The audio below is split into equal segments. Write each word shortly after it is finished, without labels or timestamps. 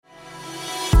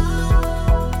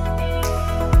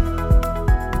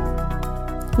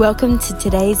Welcome to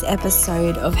today's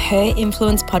episode of Her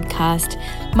Influence Podcast.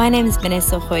 My name is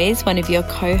Vanessa Hoyes, one of your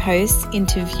co-hosts,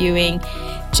 interviewing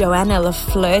Joanna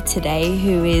LaFleur today,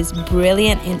 who is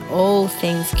brilliant in all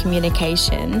things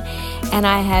communication. And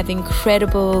I have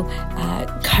incredible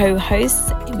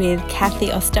co-hosts with Kathy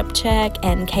Ostapchuk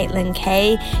and Caitlin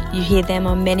Kay. You hear them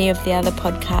on many of the other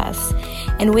podcasts.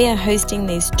 And we are hosting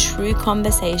these true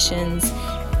conversations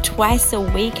twice a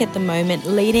week at the moment,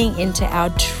 leading into our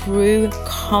True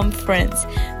Conference,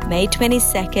 May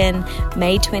 22nd,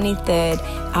 May 23rd,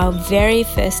 our very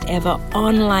first ever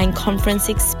online conference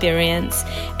experience,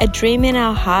 a dream in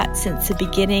our heart since the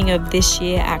beginning of this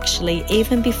year, actually,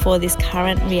 even before this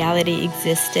current reality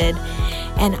existed.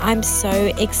 And I'm so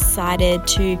excited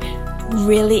to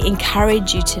really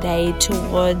encourage you today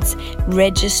towards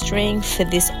registering for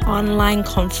this online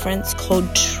conference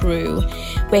called True.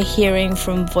 We're hearing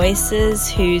from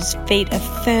voices whose feet are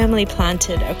firmly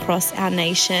planted across our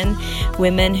nation,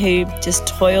 women who just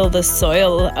toil the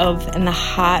soil of and the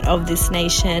heart of this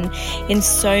nation in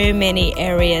so many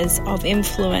areas of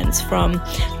influence, from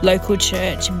local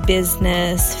church,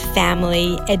 business,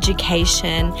 family,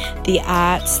 education, the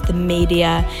arts, the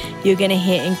media. You're going to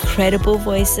hear incredible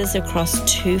voices across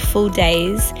 2 full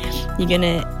days. You're going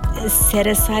to set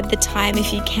aside the time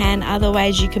if you can.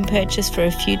 Otherwise, you can purchase for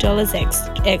a few dollars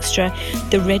extra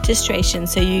the registration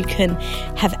so you can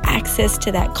have access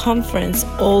to that conference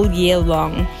all year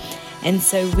long. And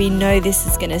so we know this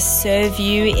is going to serve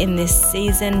you in this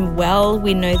season well.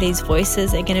 We know these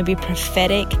voices are going to be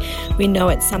prophetic. We know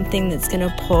it's something that's going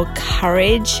to pour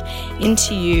courage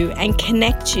into you and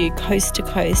connect you coast to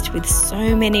coast with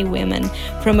so many women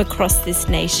from across this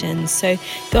nation. So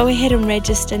go ahead and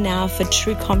register now for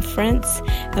True Conference.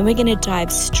 And we're going to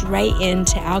dive straight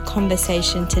into our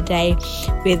conversation today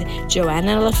with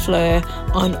Joanna LaFleur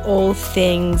on all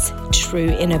things true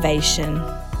innovation.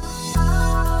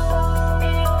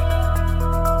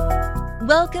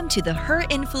 Welcome to the Her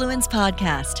Influence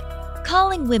Podcast,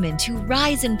 calling women to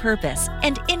rise in purpose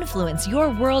and influence your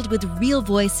world with real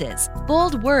voices,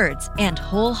 bold words, and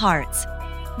whole hearts.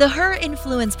 The Her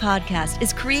Influence Podcast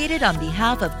is created on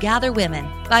behalf of Gather Women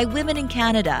by Women in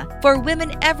Canada for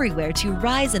women everywhere to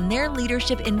rise in their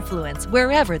leadership influence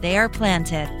wherever they are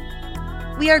planted.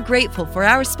 We are grateful for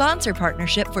our sponsor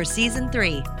partnership for Season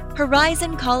 3,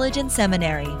 Horizon College and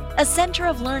Seminary, a center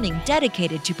of learning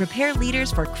dedicated to prepare leaders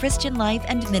for Christian life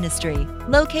and ministry,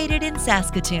 located in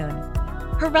Saskatoon.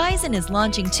 Horizon is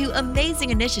launching 2 amazing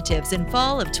initiatives in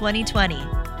fall of 2020.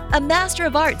 A Master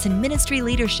of Arts in Ministry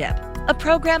Leadership, a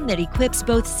program that equips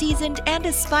both seasoned and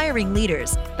aspiring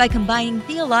leaders by combining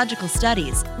theological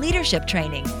studies, leadership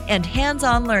training, and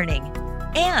hands-on learning.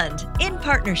 And in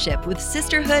partnership with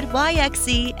Sisterhood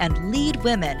YXC and Lead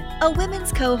Women, a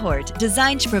women's cohort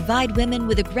designed to provide women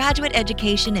with a graduate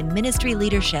education in ministry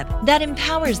leadership that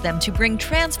empowers them to bring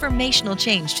transformational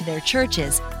change to their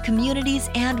churches, communities,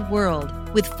 and world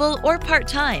with full or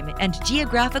part-time and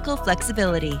geographical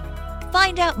flexibility.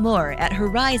 Find out more at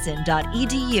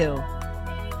horizon.edu.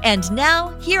 And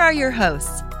now, here are your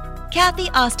hosts, Kathy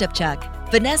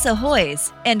Ostapchuk, Vanessa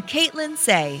Hoyes, and Caitlin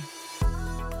Say.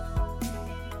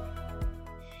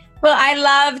 Well, I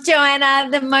love Joanna.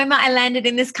 The moment I landed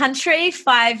in this country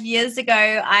 5 years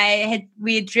ago,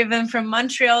 we had driven from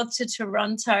Montreal to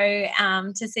Toronto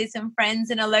to see some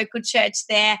friends in a local church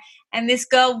there. And this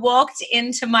girl walked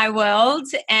into my world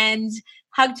and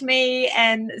hugged me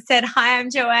and said, "Hi, I'm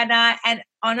Joanna." And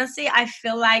honestly, I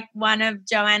feel like one of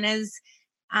Joanna's,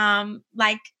 I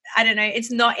don't know, it's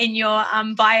not in your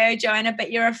bio, Joanna,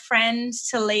 but you're a friend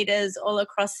to leaders all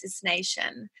across this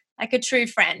nation. Like a true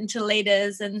friend to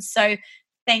leaders. And so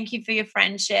thank you for your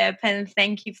friendship and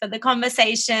thank you for the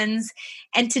conversations.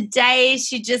 And today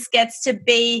she just gets to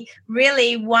be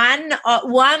really one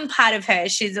part of her.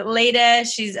 She's a leader,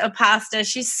 she's a pastor,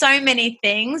 she's so many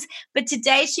things. But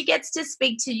today she gets to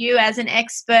speak to you as an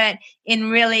expert in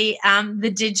really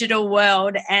the digital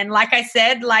world. And like I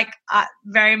said,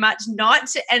 very much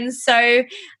not. And so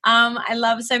I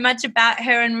love so much about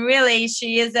her. And really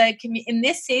she is in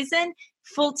this season,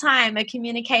 full-time, a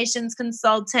communications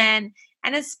consultant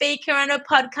and a speaker and a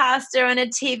podcaster and a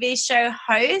TV show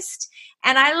host.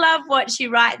 And I love what she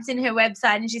writes in her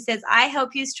website. And she says, "I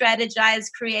help you strategize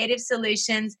creative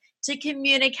solutions to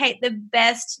communicate the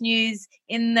best news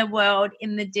in the world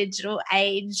in the digital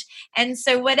age." And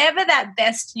so whatever that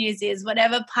best news is,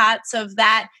 whatever parts of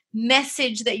that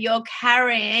message that you're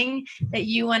carrying that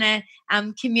you want to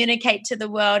communicate to the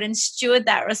world and steward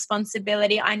that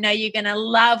responsibility, I know you're going to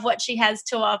love what she has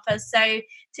to offer. So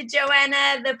to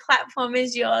Joanna, the platform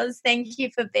is yours. Thank you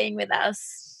for being with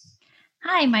us.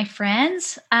 Hi, my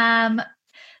friends.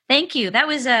 Thank you. That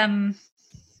was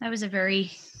a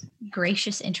very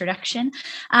gracious introduction.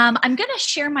 I'm going to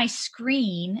share my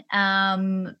screen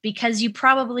because you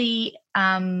probably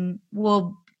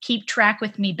will keep track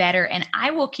with me better, and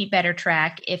I will keep better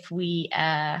track if we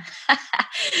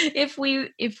if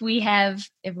we have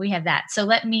that. So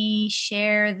let me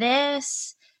share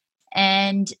this.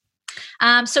 And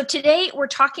so today we're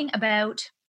talking about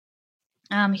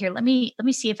here. Let me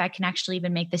see if I can actually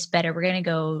even make this better. We're going to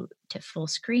go to full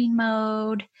screen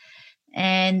mode,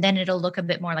 and then it'll look a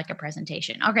bit more like a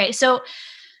presentation. Okay, so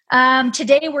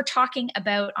today we're talking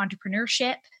about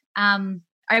entrepreneurship.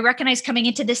 I recognize coming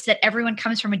into this that everyone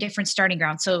comes from a different starting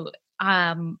ground. So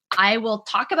I will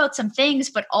talk about some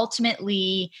things, but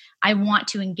ultimately I want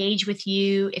to engage with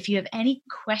you. If you have any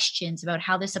questions about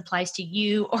how this applies to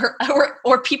you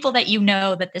or people that you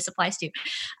know that this applies to,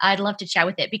 I'd love to chat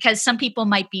with it, because some people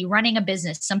might be running a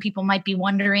business. Some people might be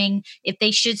wondering if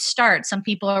they should start. Some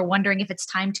people are wondering if it's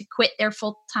time to quit their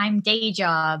full-time day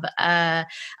job.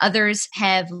 Others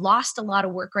have lost a lot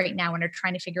of work right now and are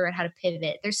trying to figure out how to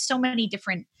pivot. There's so many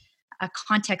different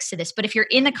context to this. But if you're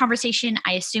in the conversation,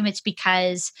 I assume it's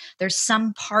because there's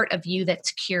some part of you that's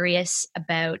curious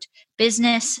about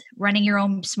business, running your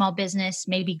own small business,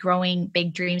 maybe growing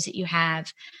big dreams that you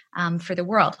have for the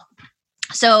world.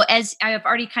 So as I've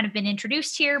already kind of been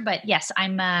introduced here, but yes,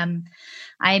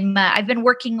 I've been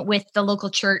working with the local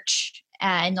church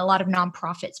and a lot of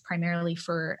nonprofits primarily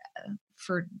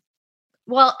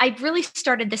well, I really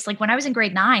started this like when I was in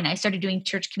grade 9. I started doing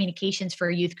church communications for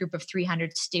a youth group of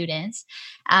 300 students.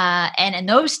 And in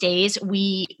those days,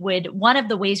 one of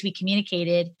the ways we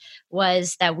communicated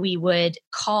was that we would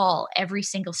call every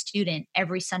single student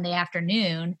every Sunday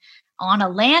afternoon on a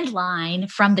landline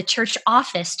from the church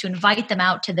office to invite them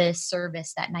out to the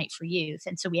service that night for youth.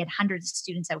 And so we had hundreds of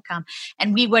students that would come,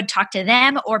 and we would talk to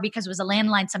them, or because it was a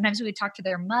landline, sometimes we would talk to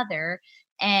their mother.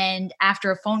 And after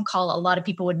a phone call, a lot of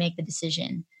people would make the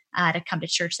decision to come to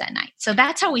church that night. So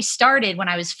that's how we started when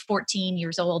I was 14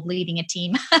 years old, leading a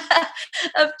team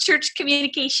of church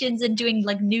communications and doing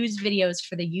like news videos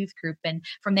for the youth group. And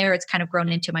from there, it's kind of grown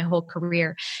into my whole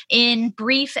career. In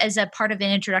brief, as a part of an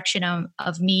introduction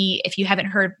of me, if you haven't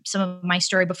heard some of my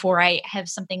story before, I have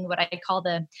something what I call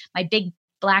my big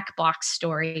black box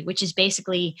story, which is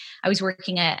basically I was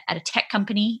working at a tech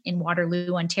company in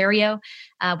Waterloo, Ontario,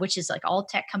 which is like all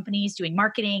tech companies, doing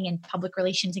marketing and public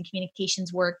relations and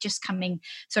communications work, just coming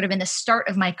sort of in the start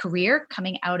of my career,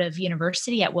 coming out of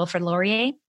university at Wilfrid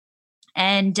Laurier.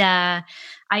 And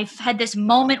I've had this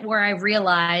moment where I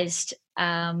realized,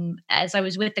 as I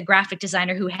was with the graphic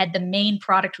designer who had the main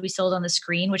product we sold on the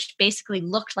screen, which basically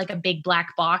looked like a big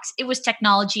black box. It was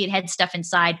technology, it had stuff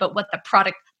inside, but what the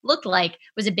product looked like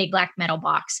was a big black metal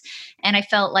box. And I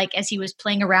felt like as he was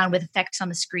playing around with effects on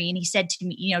the screen, he said to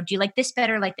me, do you like this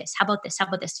better, like this? How about this? How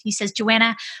about this? He says,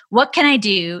 Joanna, what can I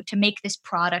do to make this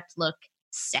product look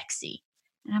sexy?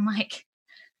 And I'm like,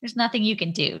 there's nothing you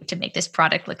can do to make this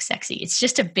product look sexy. It's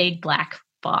just a big black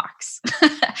box.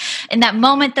 In that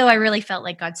moment, though, I really felt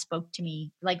like God spoke to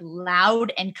me like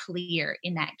loud and clear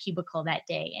in that cubicle that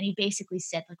day. And he basically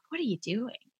said, like, what are you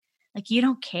doing? Like, you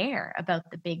don't care about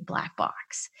the big black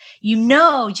box. You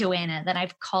know, Joanna, that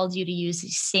I've called you to use the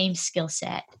same skill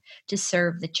set to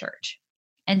serve the church.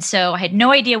 And so I had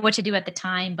no idea what to do at the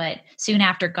time, but soon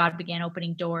after, God began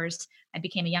opening doors. I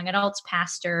became a young adults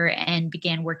pastor and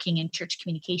began working in church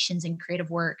communications and creative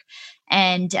work.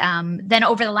 And then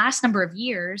over the last number of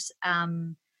years,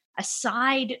 a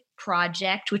side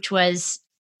project, which was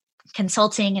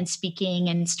consulting and speaking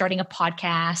and starting a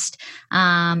podcast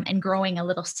and growing a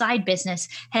little side business,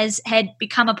 had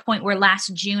become a point where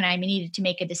last June I needed to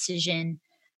make a decision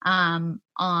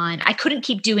I couldn't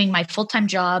keep doing my full-time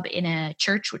job in a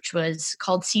church, which was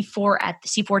called C4 at the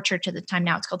C4 church at the time.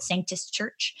 Now it's called Sanctus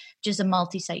Church, which is a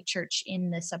multi-site church in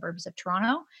the suburbs of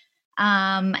Toronto.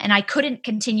 And I couldn't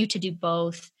continue to do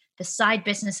both the side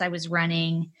business I was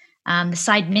running, the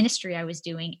side ministry I was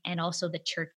doing, and also the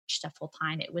church stuff full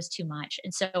time. It was too much.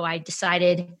 And so I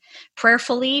decided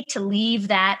prayerfully to leave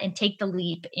that and take the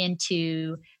leap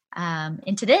into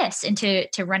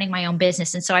running my own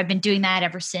business. And so I've been doing that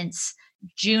ever since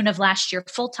June of last year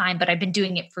full time, but I've been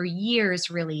doing it for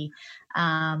years really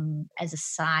as a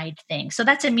side thing. So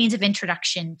that's a means of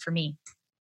introduction for me.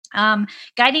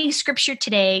 Guiding scripture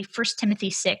today, 1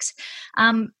 Timothy 6.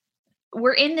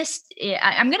 We're in this,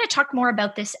 I'm going to talk more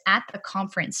about this at the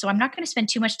conference. So I'm not going to spend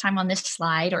too much time on this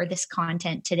slide or this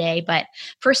content today, but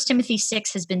 1 Timothy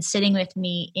 6 has been sitting with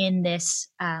me in this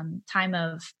time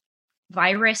of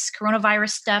coronavirus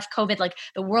stuff, COVID, like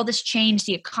the world has changed,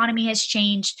 the economy has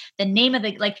changed, the name of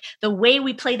the way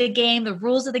we play the game, the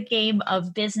rules of the game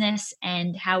of business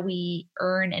and how we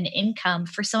earn an income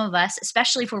for some of us,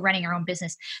 especially if we're running our own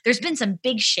business. There's been some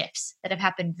big shifts that have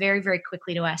happened very, very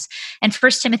quickly to us. And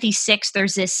 1 Timothy 6,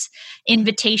 there's this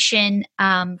invitation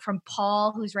from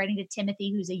Paul, who's writing to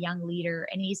Timothy, who's a young leader,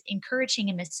 and he's encouraging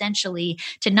him essentially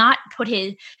to not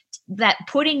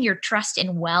putting your trust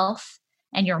in wealth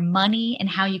and your money and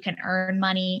how you can earn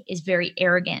money is very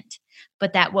arrogant,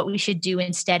 but that what we should do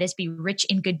instead is be rich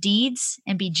in good deeds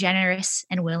and be generous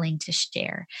and willing to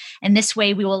share. And this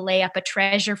way we will lay up a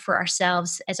treasure for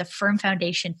ourselves as a firm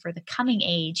foundation for the coming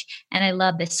age. And I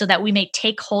love this, so that we may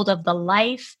take hold of the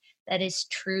life that is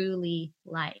truly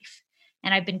life.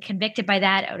 And I've been convicted by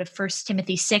that out of 1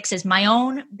 Timothy 6 as my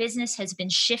own business has been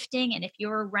shifting. And if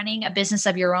you're running a business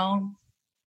of your own,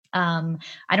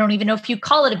 I don't even know if you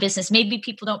call it a business. Maybe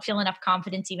people don't feel enough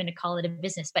confidence even to call it a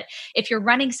business. But if you're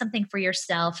running something for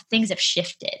yourself, things have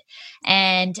shifted.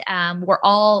 And we're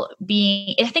all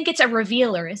I think it's a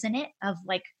revealer, isn't it? Of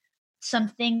like some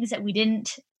things that we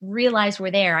didn't realize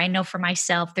were there. I know for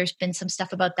myself, there's been some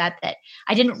stuff about that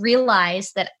I didn't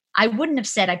realize that I wouldn't have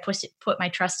said I put my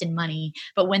trust in money,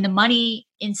 but when the money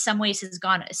in some ways has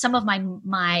gone, some of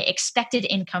my expected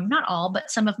income, not all,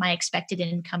 but some of my expected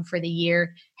income for the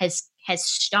year has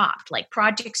stopped. Like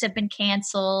projects have been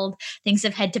canceled, things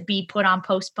have had to be put on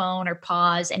postpone or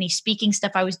pause. Any speaking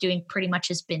stuff I was doing pretty much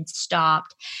has been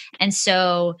stopped. And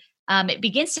so it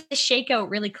begins to shake out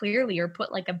really clearly, or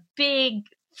put like a big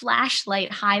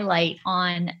flashlight highlight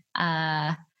on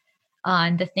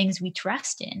the things we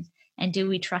trust in. And do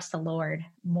we trust the Lord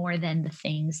more than the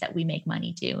things that we make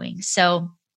money doing?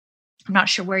 So I'm not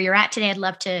sure where you're at today. I'd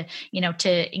love to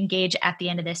engage at the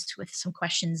end of this with some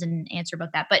questions and answer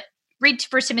about that. But read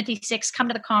 1 Timothy 6, come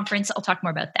to the conference. I'll talk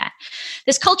more about that.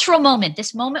 This cultural moment,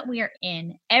 this moment we are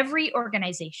in, every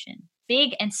organization,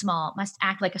 big and small, must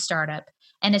act like a startup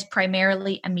and is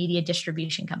primarily a media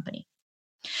distribution company.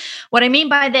 What I mean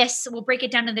by this, we'll break it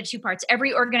down into two parts.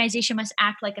 Every organization must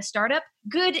act like a startup.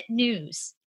 Good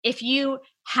news. If you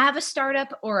have a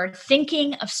startup or are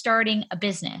thinking of starting a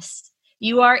business,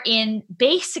 you are in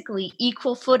basically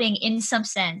equal footing in some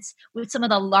sense with some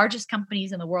of the largest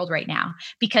companies in the world right now,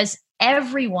 because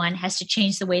everyone has to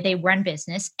change the way they run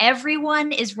business.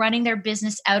 Everyone is running their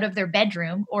business out of their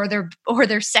bedroom or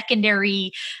their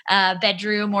secondary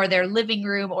bedroom or their living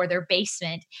room or their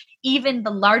basement. Even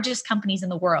the largest companies in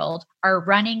the world are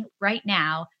running right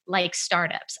now like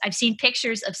startups. I've seen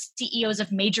pictures of CEOs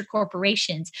of major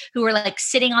corporations who are like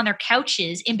sitting on their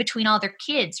couches in between all their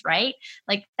kids, right?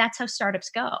 Like that's how startups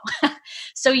go.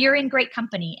 So you're in great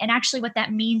company. And actually what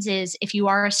that means is if you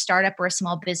are a startup or a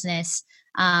small business,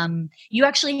 you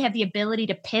actually have the ability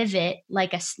to pivot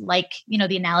like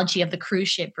the analogy of the cruise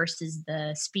ship versus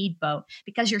the speedboat.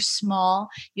 Because you're small,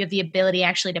 you have the ability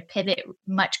actually to pivot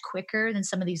much quicker than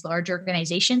some of these large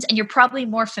organizations. And you're probably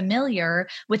more familiar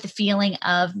with the feeling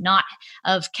of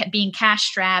being cash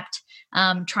strapped,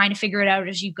 trying to figure it out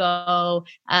as you go,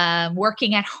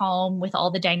 working at home with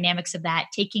all the dynamics of that,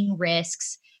 taking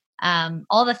risks,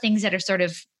 all the things that are sort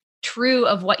of true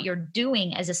of what you're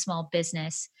doing as a small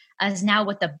business, as now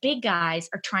what the big guys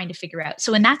are trying to figure out.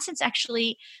 So in that sense,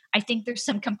 actually, I think there's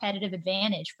some competitive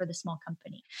advantage for the small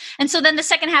company. And so then the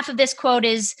second half of this quote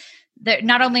is that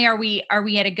not only are we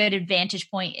at a good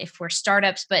advantage point if we're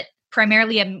startups, but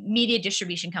primarily a media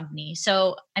distribution company.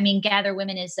 So, I mean, Gather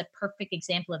Women is a perfect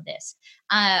example of this.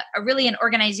 Really an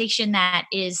organization that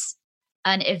is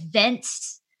an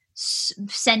events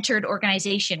centered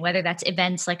organization, whether that's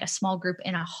events like a small group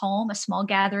in a home, a small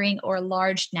gathering, or a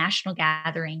large national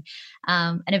gathering,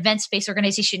 an events-based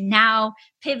organization now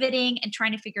pivoting and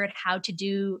trying to figure out how to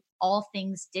do all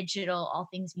things digital, all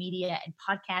things media and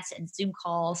podcasts and Zoom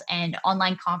calls and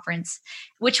online conference,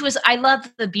 I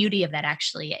love the beauty of that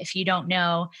actually. If you don't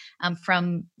know,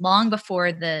 from long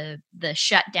before the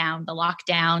shutdown, the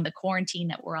lockdown, the quarantine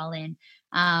that we're all in,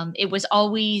 it was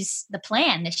always the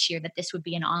plan this year that this would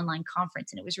be an online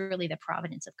conference. And it was really the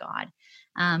providence of God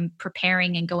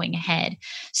preparing and going ahead.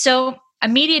 So a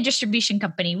media distribution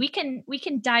company, we can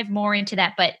dive more into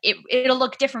that, but it'll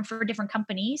look different for different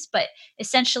companies. But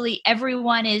essentially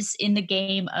everyone is in the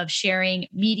game of sharing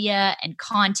media and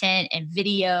content and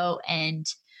video and,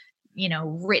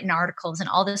 written articles and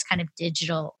all this kind of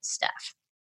digital stuff.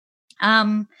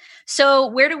 So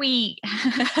where do we,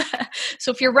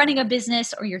 so if you're running a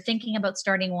business or you're thinking about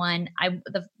starting one,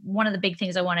 one of the big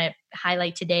things I want to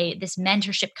highlight today, this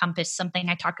mentorship compass, something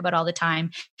I talk about all the time.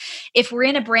 If we're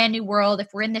in a brand new world, if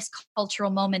we're in this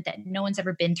cultural moment that no one's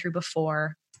ever been through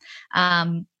before,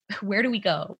 where do we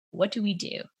go? What do we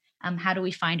do? How do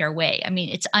we find our way? I mean,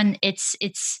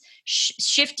 it's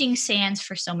shifting sands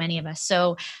for so many of us.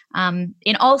 So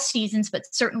in all seasons, but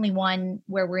certainly one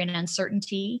where we're in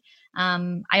uncertainty.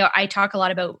 I talk a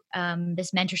lot about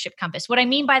this mentorship compass. What I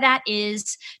mean by that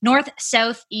is north,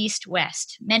 south, east,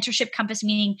 west. Mentorship compass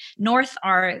meaning north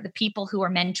are the people who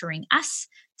are mentoring us.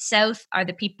 South are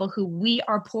the people who we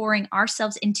are pouring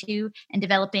ourselves into and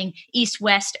developing. East,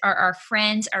 west are our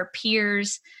friends, our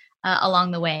peers, along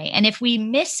the way. And if we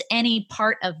miss any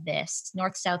part of this,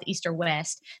 north, south, east, or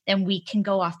west, then we can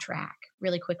go off track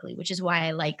really quickly, which is why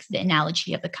I like the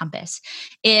analogy of the compass.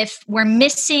 If we're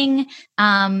missing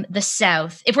the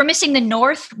south, if we're missing the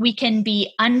north, we can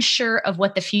be unsure of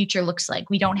what the future looks like.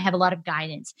 We don't have a lot of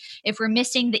guidance. If we're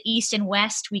missing the east and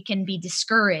west, we can be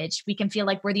discouraged. We can feel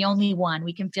like we're the only one.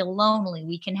 We can feel lonely.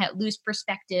 We can lose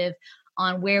perspective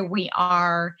on where we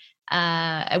are,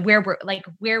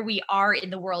 where we are in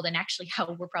the world, and actually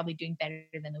how we're probably doing better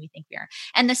than we think we are.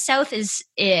 And the south is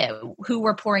who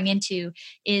we're pouring into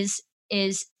is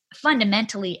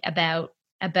fundamentally about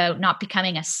not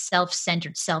becoming a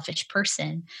self-centered, selfish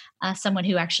person, someone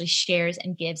who actually shares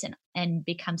and gives and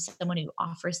becomes someone who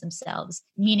offers themselves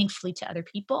meaningfully to other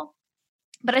people.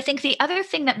 But I think the other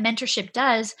thing that mentorship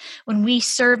does when we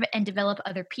serve and develop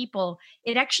other people,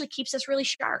 it actually keeps us really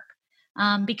sharp.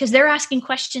 Because they're asking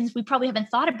questions we probably haven't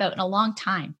thought about in a long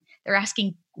time. They're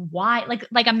asking why,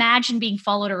 like imagine being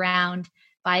followed around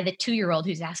by the 2-year-old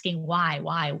who's asking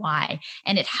why,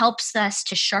 and it helps us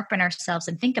to sharpen ourselves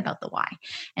and think about the why.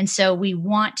 And so we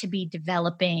want to be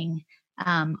developing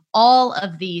all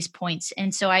of these points.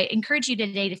 And so I encourage you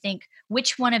today to think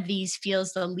which one of these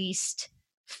feels the least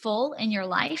full in your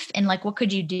life, and like what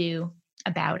could you do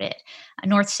about it?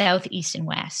 North, south, east, and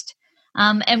west.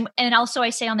 And also I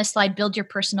say on this slide, build your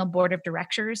personal board of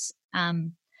directors.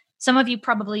 Some of you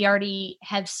probably already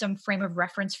have some frame of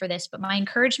reference for this, but my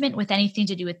encouragement with anything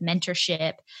to do with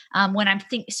mentorship, when I'm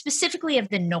thinking specifically of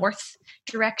the north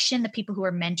direction, the people who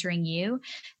are mentoring you,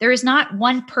 there is not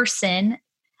one person,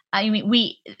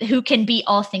 who can be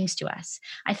all things to us.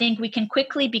 I think we can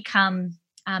quickly become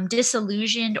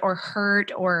disillusioned or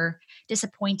hurt or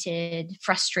disappointed,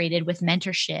 frustrated with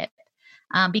mentorship.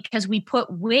 Because we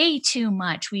put way too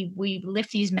much, we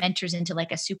lift these mentors into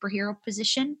like a superhero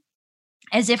position,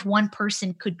 as if one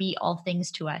person could be all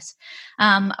things to us.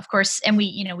 Of course, and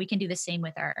we can do the same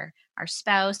with our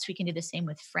spouse. We can do the same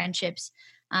with friendships,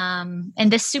 and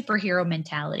this superhero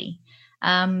mentality.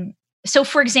 So,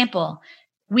 for example,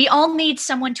 we all need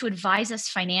someone to advise us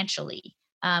financially.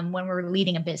 When we're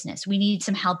leading a business, we need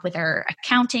some help with our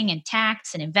accounting and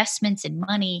tax and investments and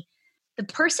money. The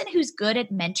person who's good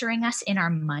at mentoring us in our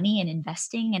money and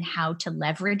investing and how to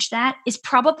leverage that is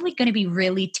probably going to be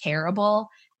really terrible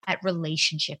at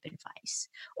relationship advice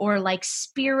or like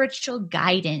spiritual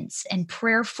guidance and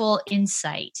prayerful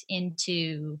insight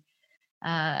into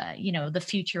the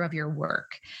future of your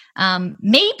work.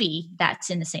 Maybe that's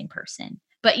in the same person.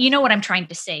 But you know what I'm trying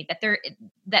to say,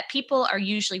 that people are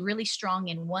usually really strong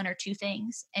in one or two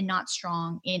things and not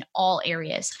strong in all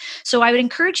areas. So I would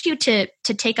encourage you to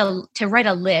write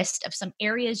a list of some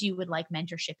areas you would like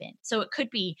mentorship in. So it could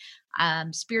be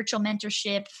spiritual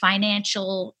mentorship,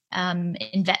 financial,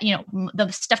 the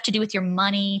stuff to do with your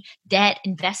money, debt,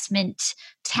 investment,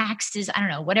 taxes, I don't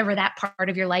know, whatever that part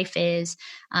of your life is,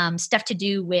 stuff to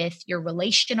do with your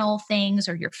relational things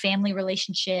or your family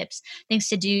relationships, things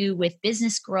to do with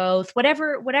business growth,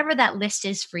 whatever that list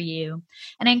is for you.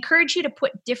 And I encourage you to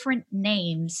put different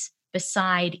names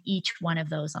beside each one of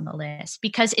those on the list,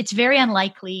 because it's very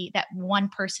unlikely that one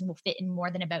person will fit in more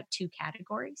than about 2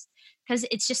 categories, because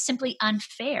it's just simply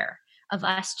unfair of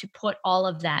us to put all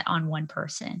of that on one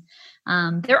person.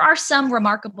 There are some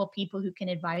remarkable people who can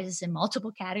advise us in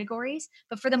multiple categories,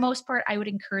 but for the most part, I would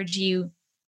encourage you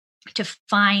to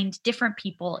find different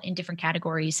people in different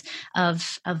categories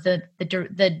of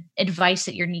the advice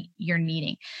that you're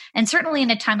needing. And certainly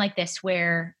in a time like this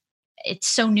where it's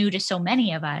so new to so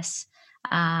many of us,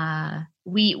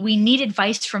 we need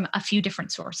advice from a few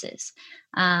different sources.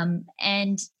 And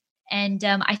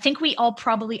I think we all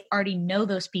probably already know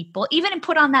those people, even and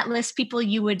put on that list people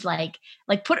you would like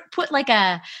put like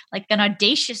an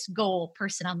audacious goal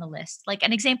person on the list. Like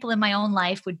an example in my own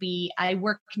life would be, I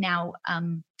work now,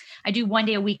 I do 1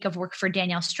 day a week of work for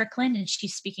Danielle Strickland, and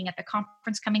she's speaking at the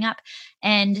conference coming up.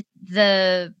 And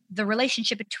the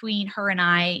relationship between her and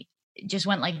I just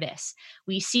went like this.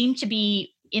 We seem to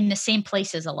be in the same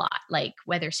places a lot, like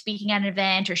whether speaking at an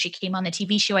event or she came on the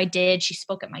TV show I did, she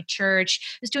spoke at my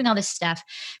church, was doing all this stuff.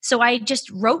 So I just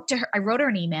wrote her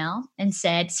an email and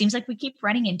said, seems like we keep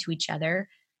running into each other.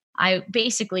 I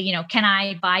basically, can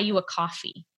I buy you a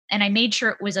coffee? and I made sure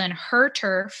it was on her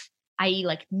turf, i.e.,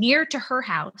 like near to her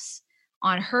house,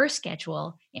 on her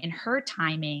schedule, in her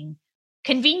timing,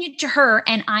 convenient to her,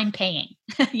 and I'm paying.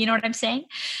 You know what I'm saying?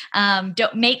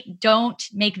 Don't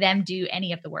make them do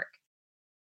any of the work.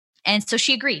 And so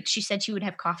she agreed. She said she would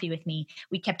have coffee with me.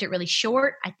 We kept it really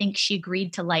short. I think she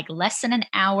agreed to like less than an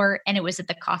hour, and it was at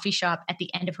the coffee shop at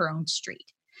the end of her own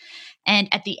street. And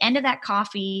at the end of that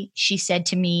coffee, she said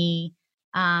to me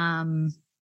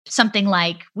something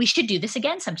like, "We should do this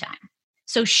again sometime."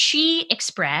 So she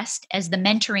expressed, as the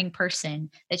mentoring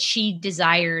person, that she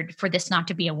desired for this not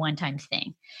to be a one-time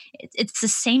thing. It's the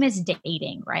same as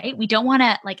dating, right? We don't want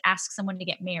to like ask someone to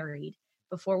get married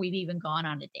before we've even gone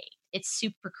on a date. It's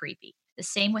super creepy. The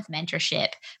same with mentorship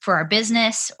for our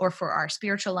business or for our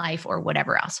spiritual life or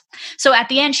whatever else. So at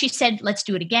the end, she said, "Let's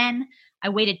do it again." I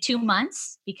waited 2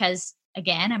 months because,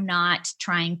 again, I'm not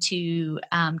trying to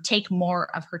take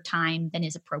more of her time than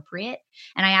is appropriate.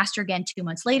 And I asked her again 2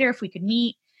 months later if we could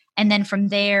meet. And then from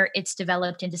there, it's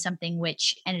developed into something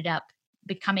which ended up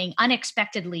becoming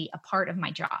unexpectedly a part of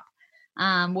my job,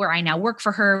 where I now work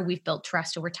for her. We've built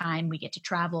trust over time. We get to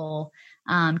travel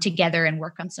together and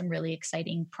work on some really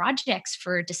exciting projects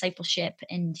for discipleship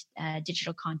and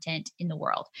digital content in the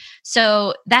world.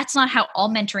 So that's not how all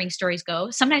mentoring stories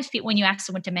go. Sometimes when you ask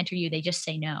someone to mentor you, they just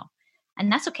say no. And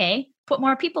that's okay. Put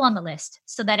more people on the list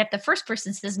so that if the first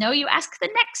person says no, you ask the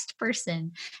next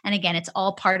person. And again, it's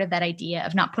all part of that idea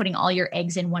of not putting all your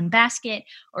eggs in one basket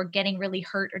or getting really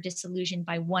hurt or disillusioned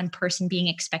by one person being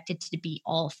expected to be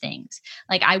all things.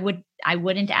 Like I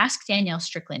wouldn't ask Danielle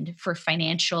Strickland for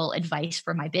financial advice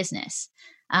for my business.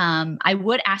 I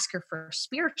would ask her for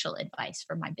spiritual advice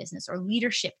for my business or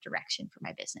leadership direction for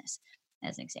my business,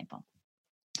 as an example.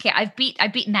 Okay, I've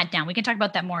beaten that down. We can talk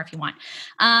about that more if you want.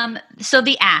 So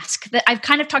the ask, I've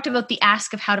kind of talked about the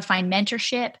ask of how to find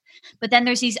mentorship, but then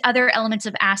there's these other elements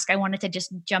of ask I wanted to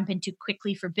just jump into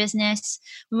quickly for business.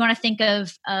 We want to think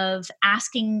of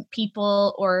asking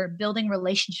people or building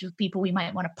relationships with people we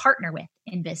might want to partner with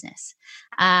in business.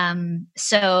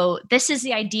 So this is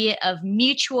the idea of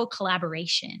mutual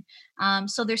collaboration.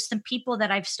 So there's some people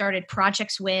that I've started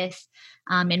projects with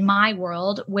in my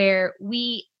world where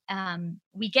we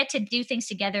get to do things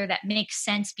together that make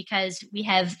sense because we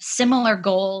have similar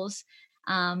goals,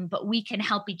 but we can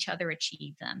help each other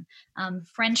achieve them.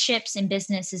 Friendships in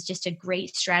business is just a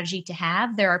great strategy to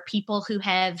have. There are people who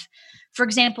have, for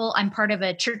example, I'm part of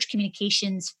a church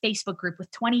communications Facebook group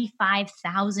with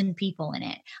 25,000 people in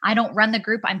it. I don't run the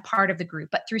group, I'm part of the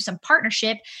group, but through some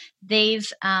partnership, they've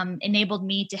enabled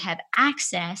me to have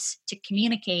access to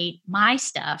communicate my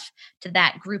stuff to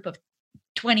that group of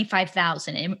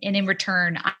 25,000, and in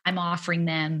return, I'm offering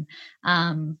them.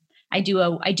 I do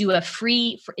a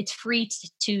free. It's free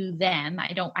to them.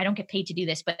 I don't get paid to do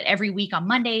this, but every week on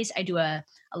Mondays, I do a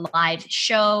live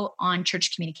show on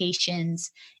church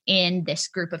communications in this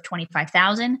group of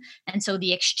 25,000. And so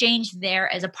the exchange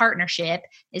there as a partnership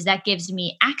is that gives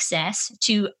me access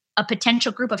to a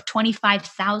potential group of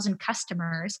 25,000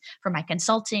 customers for my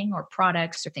consulting or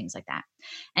products or things like that.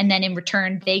 And then in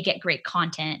return, they get great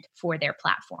content for their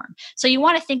platform. So you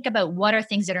want to think about what are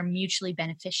things that are mutually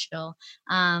beneficial.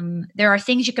 There are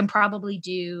things you can probably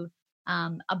do,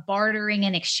 a bartering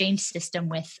and exchange system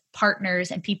with partners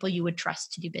and people you would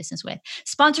trust to do business with.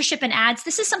 Sponsorship and ads.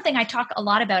 This is something I talk a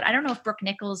lot about. I don't know if Brooke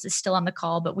Nichols is still on the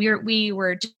call, but we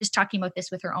were just talking about this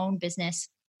with her own business.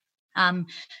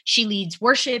 She leads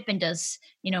worship and does,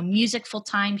 music full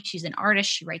time. She's an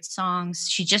artist. She writes songs.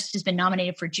 She just has been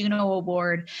nominated for Juno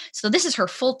Award. So this is her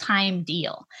full-time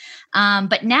deal.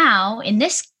 But now in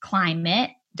this climate,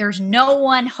 there's no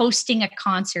one hosting a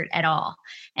concert at all.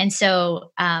 And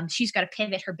so she's got to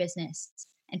pivot her business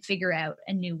and figure out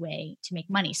a new way to make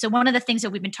money. So one of the things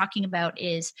that we've been talking about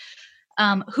is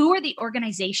who are the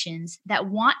organizations that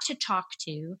want to talk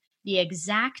to the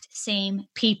exact same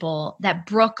people that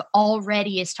Brooke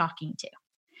already is talking to.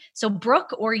 So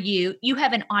Brooke or you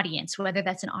have an audience, whether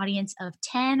that's an audience of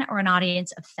 10 or an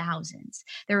audience of thousands.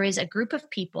 There is a group of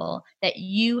people that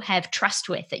you have trust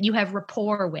with, that you have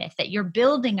rapport with, that you're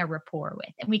building a rapport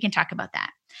with. And we can talk about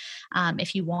that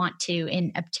if you want to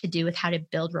do with how to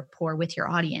build rapport with your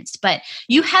audience. But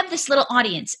you have this little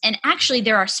audience. And actually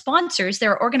there are sponsors,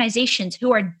 there are organizations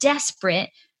who are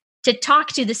desperate to talk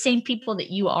to the same people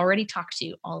that you already talk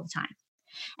to all the time.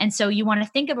 And so you want to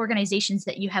think of organizations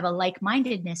that you have a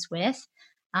like-mindedness with,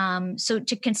 so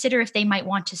to consider if they might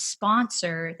want to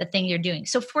sponsor the thing you're doing.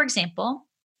 So for example,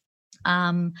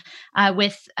 So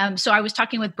I was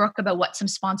talking with Brooke about what some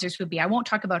sponsors would be. I won't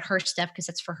talk about her stuff because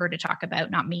that's for her to talk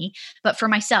about, not me. But for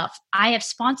myself, I have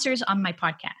sponsors on my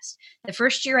podcast. The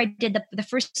first year I did the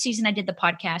first season I did the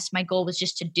podcast, my goal was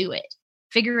just to do it,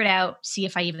 figure it out, see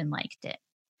if I even liked it.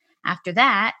 After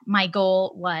that, my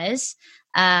goal was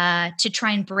to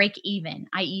try and break even,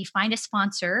 i.e. find a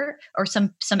sponsor or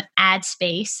some ad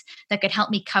space that could help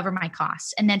me cover my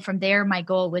costs. And then from there, my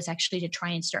goal was actually to try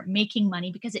and start making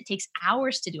money, because it takes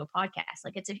hours to do a podcast.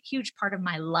 Like, it's a huge part of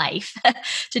my life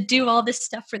to do all this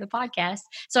stuff for the podcast.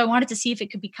 So I wanted to see if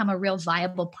it could become a real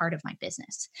viable part of my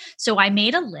business. So I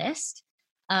made a list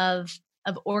of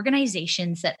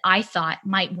organizations that I thought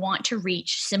might want to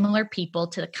reach similar people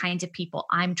to the kinds of people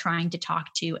I'm trying to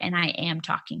talk to and I am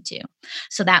talking to.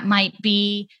 So that might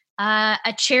be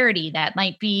a charity, that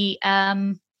might be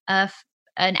an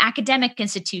academic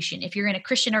institution. If you're in a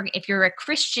Christian, or if you're a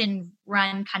Christian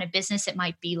run kind of business, it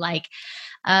might be like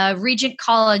Regent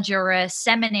College or a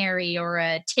seminary or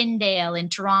a Tyndale in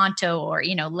Toronto, or,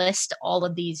 list all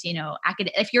of these,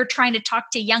 if you're trying to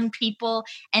talk to young people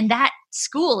and that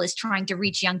school is trying to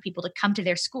reach young people to come to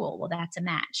their school, well, that's a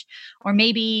match. Or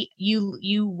maybe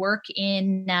you work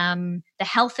in the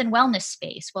health and wellness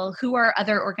space. Well, who are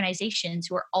other organizations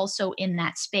who are also in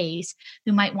that space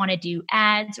who might want to do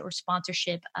ads or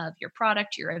sponsorship of your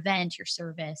product, your event, your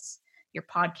service, your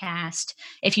podcast?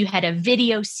 If you had a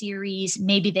video series,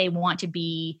 maybe they want to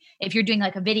be, if you're doing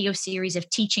like a video series of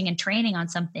teaching and training on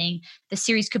something, the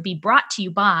series could be brought to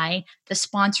you by the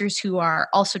sponsors who are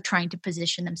also trying to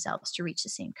position themselves to reach the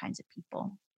same kinds of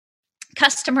people.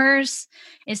 Customers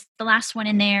is the last one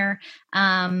in there.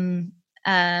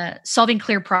 Solving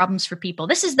clear problems for people.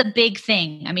 This is the big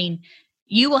thing. I mean,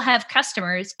 you will have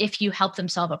customers if you help them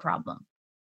solve a problem.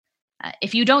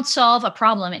 If you don't solve a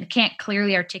problem and can't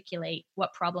clearly articulate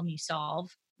what problem you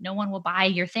solve, no one will buy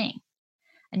your thing,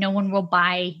 and no one will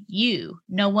buy you.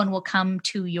 No one will come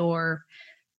to your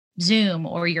Zoom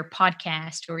or your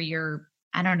podcast or your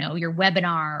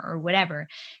webinar or whatever.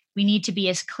 We need to be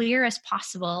as clear as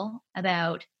possible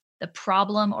about the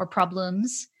problem or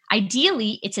problems.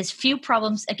 Ideally, it's as few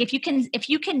problems. Like, if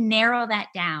you can narrow that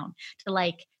down to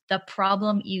like the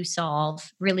problem you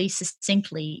solve really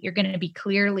succinctly, you're going to be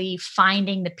clearly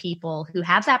finding the people who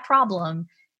have that problem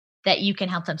that you can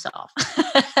help them solve.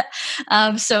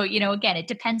 So, again, it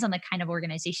depends on the kind of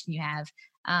organization you have,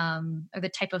 or the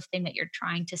type of thing that you're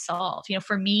trying to solve.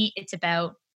 For me, it's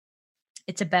about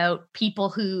people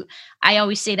who, I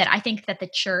always say that I think that the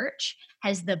church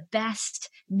has the best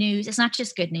news. It's not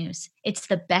just good news. It's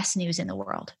the best news in the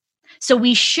world. So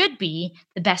we should be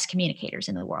the best communicators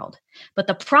in the world. But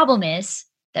the problem is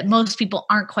that most people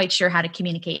aren't quite sure how to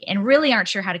communicate, and really aren't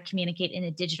sure how to communicate in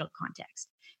a digital context.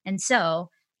 And so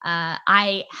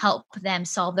I help them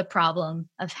solve the problem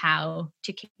of how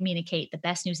to communicate the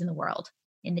best news in the world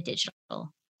in the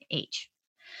digital age.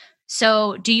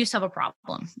 So do you solve a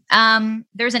problem?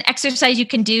 There's an exercise you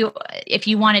can do if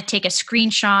you want to take a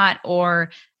screenshot,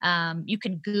 or you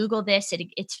can Google this.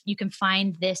 You can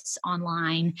find this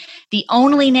online. The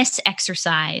onlyness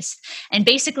exercise. And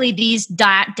basically these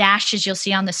dashes you'll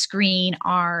see on the screen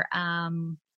are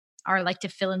like to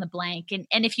fill in the blank. And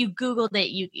if you Googled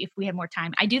it, if we had more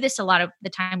time, I do this a lot of the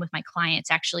time with my clients,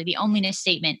 actually. The onlyness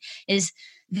statement is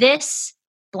this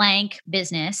blank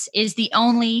business is the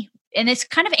only. And it's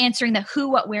kind of answering the who,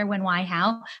 what, where, when, why,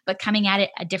 how, but coming at it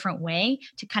a different way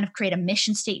to kind of create a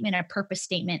mission statement, a purpose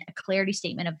statement, a clarity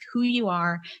statement of who you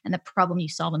are and the problem you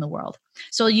solve in the world.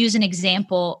 So I'll use an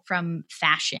example from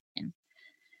fashion.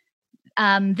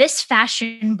 This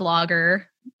fashion blogger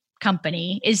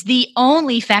company is the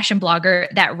only fashion blogger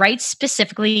that writes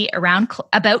specifically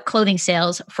about clothing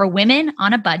sales for women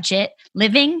on a budget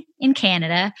living in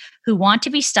Canada who want to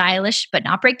be stylish but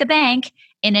not break the bank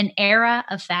in an era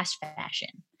of fast fashion.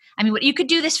 I mean, you could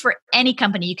do this for any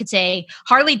company. You could say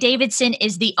Harley Davidson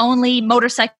is the only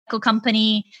motorcycle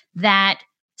company that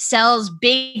sells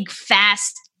big,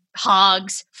 fast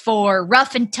hogs for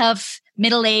rough and tough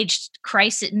midlife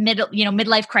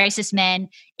crisis men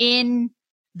in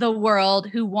the world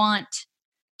who want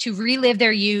to relive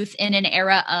their youth in an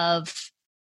era of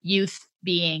youth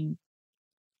being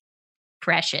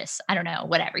precious. I don't know,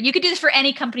 whatever. You could do this for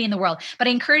any company in the world, but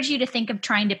I encourage you to think of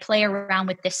trying to play around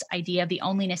with this idea of the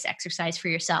onlyness exercise for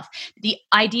yourself. The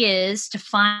idea is to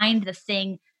find the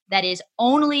thing that is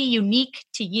only unique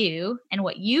to you and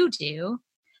what you do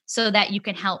so that you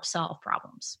can help solve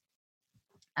problems.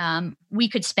 We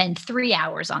could spend 3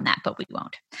 hours on that, but we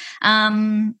won't.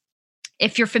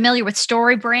 if you're familiar with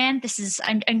StoryBrand,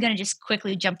 I'm going to just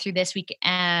quickly jump through this week,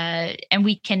 and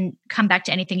we can come back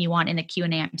to anything you want in the Q&A.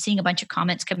 I'm seeing a bunch of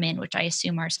comments come in, which I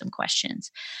assume are some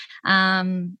questions.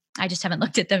 I just haven't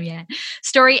looked at them yet.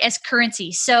 Story as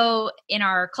currency. So in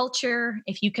our culture,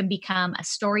 if you can become a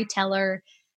storyteller,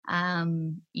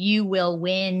 you will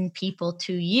win people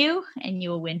to you, and you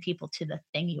will win people to the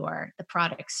thing you are, the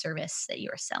product, service that you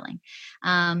are selling.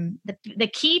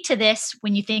 The key to this,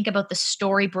 when you think about the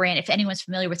StoryBrand, if anyone's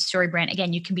familiar with StoryBrand,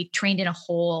 again, you can be trained in a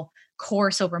whole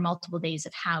course over multiple days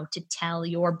of how to tell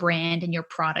your brand and your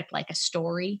product like a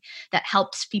story that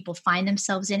helps people find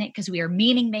themselves in it, because we are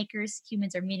meaning makers.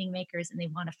 Humans are meaning makers, and they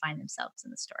want to find themselves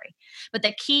in the story. But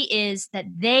the key is that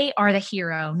they are the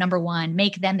hero. Number one,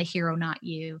 make them the hero, not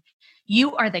you.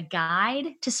 You are the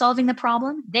guide to solving the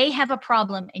problem. They have a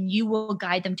problem, and you will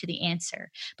guide them to the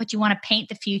answer. But you want to paint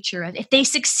the future of, if they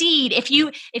succeed,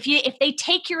 if they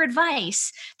take your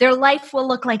advice, their life will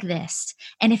look like this.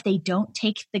 And if they don't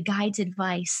take the guide's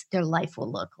advice, their life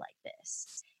will look like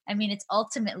this. I mean, it's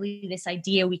ultimately this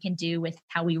idea we can do with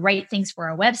how we write things for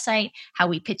our website, how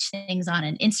we pitch things on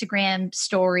an Instagram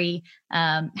story,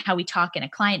 how we talk in a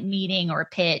client meeting or a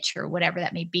pitch or whatever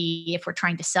that may be. If we're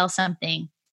trying to sell something,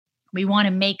 we want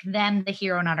to make them the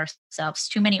hero, not ourselves.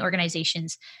 Too many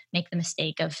organizations make the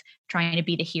mistake of trying to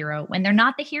be the hero when they're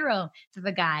not the hero, they're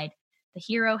the guide. The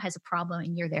hero has a problem,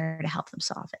 and you're there to help them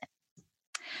solve it.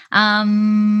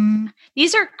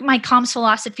 These are my comms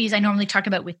philosophies I normally talk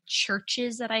about with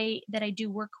churches that I do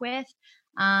work with,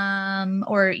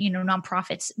 or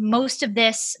nonprofits. Most of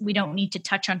this we don't need to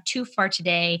touch on too far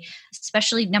today,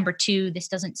 especially number 2. This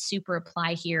doesn't super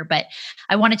apply here, but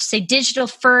I wanted to say digital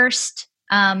first.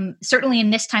 Certainly in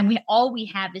this time, all we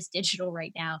have is digital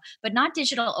right now, but not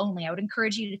digital only. I would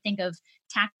encourage you to think of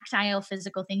tactile,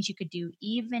 physical things you could do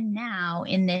even now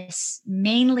in this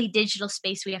mainly digital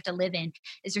space we have to live in.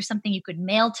 Is there something you could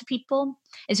mail to people?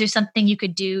 Is there something you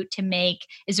could do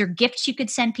is there gifts you could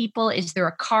send people? Is there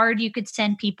a card you could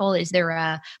send people? Is there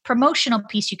a promotional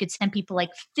piece you could send people,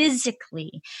 like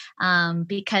physically?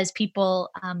 Because people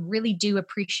really do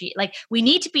appreciate, we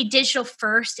need to be digital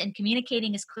first and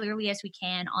communicating as clearly as we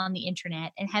can on the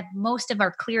internet and have most of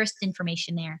our clearest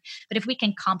information there. But if we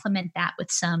can complement that with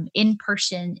some in-person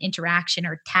interaction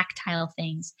or tactile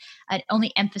things, it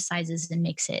only emphasizes and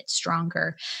makes it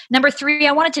stronger. Number 3,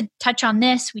 I wanted to touch on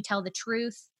this. We tell the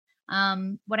truth.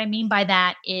 What I mean by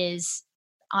that is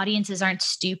audiences aren't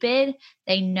stupid.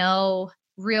 They know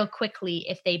real quickly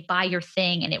if they buy your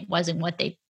thing and it wasn't what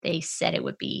they said it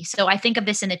would be. So I think of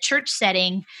this in the church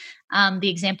setting. The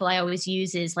example I always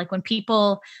use is like when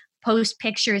people post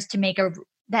pictures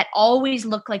that always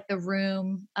look like the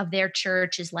room of their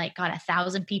church is got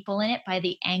 1,000 people in it by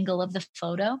the angle of the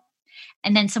photo.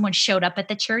 And then someone showed up at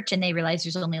the church and they realized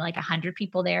there's only 100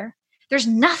 people there. There's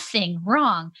nothing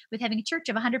wrong with having a church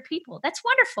of 100 people. That's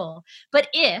wonderful. But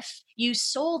if you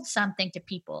sold something to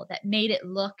people that made it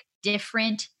look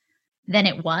different than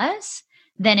it was,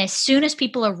 then as soon as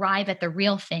people arrive at the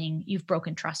real thing, you've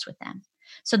broken trust with them.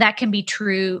 So that can be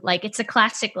true. It's a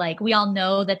classic, we all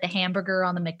know that the hamburger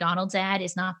on the McDonald's ad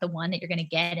is not the one that you're going to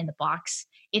get in the box.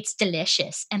 It's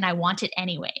delicious and I want it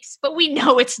anyways, but we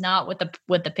know it's not what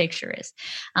the picture is.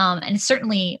 And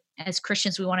certainly as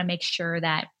Christians, we want to make sure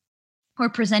that we're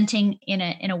presenting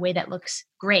in a way that looks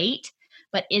great,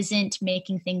 but isn't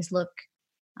making things look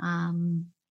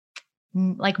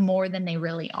like more than they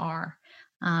really are.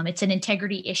 It's an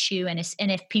integrity issue. And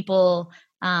if people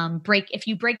if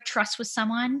you break trust with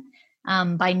someone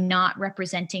by not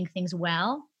representing things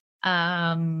well,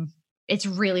 it's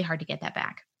really hard to get that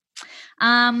back.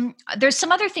 There's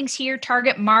some other things here,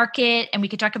 target market, and we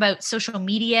could talk about social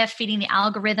media, feeding the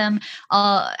algorithm.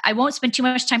 I won't spend too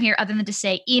much time here other than to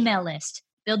say email list,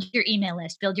 build your email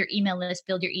list, build your email list,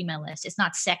 build your email list. It's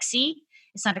not sexy.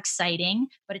 It's not exciting,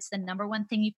 but it's the number one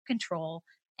thing you control.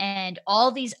 And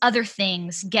all these other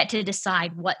things get to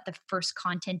decide what the first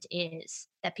content is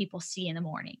that people see in the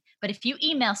morning. But if you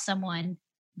email someone,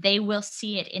 they will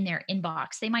see it in their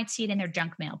inbox. They might see it in their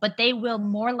junk mail, but they will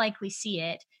more likely see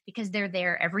it because they're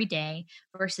there every day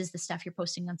versus the stuff you're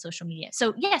posting on social media.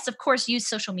 So yes, of course, use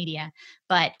social media,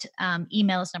 but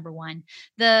email is number one.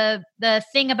 The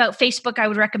thing about Facebook I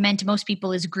would recommend to most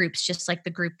people is groups, just like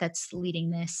the group that's leading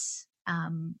this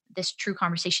true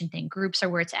conversation thing. Groups are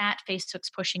where it's at. Facebook's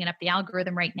pushing it up the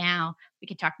algorithm right now. We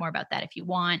can talk more about that if you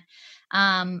want.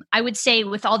 I would say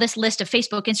with all this list of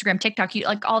Facebook, Instagram, TikTok,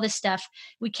 all this stuff,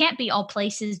 we can't be all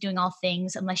places doing all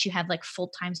things unless you have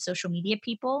full-time social media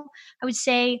people. I would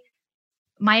say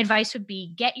my advice would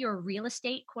be get your real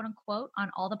estate, quote unquote, on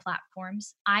all the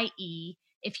platforms, i.e.,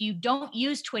 if you don't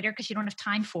use Twitter because you don't have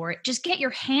time for it, just get your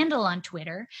handle on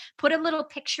Twitter, put a little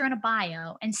picture in a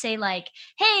bio and say like,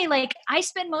 hey, like I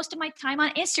spend most of my time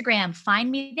on Instagram.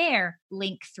 Find me there,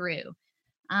 link through.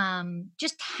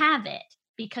 Just have it,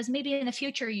 because maybe in the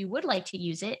future you would like to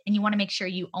use it and you want to make sure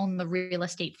you own the real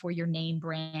estate for your name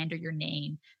brand or your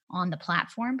name on the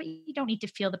platform, but you don't need to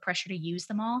feel the pressure to use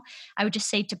them all. I would just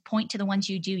say to point to the ones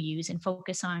you do use and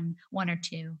focus on one or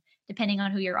two. Depending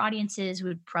on who your audience is,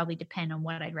 would probably depend on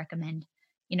what I'd recommend.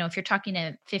 If you're talking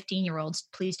to 15-year-olds,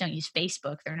 please don't use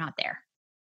Facebook. They're not there.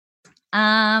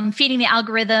 Feeding the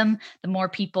algorithm, the more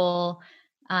people,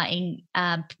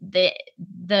 the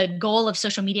goal of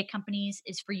social media companies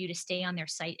is for you to stay on their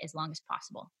site as long as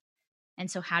possible. And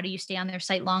so how do you stay on their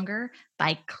site longer?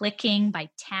 By clicking, by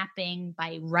tapping,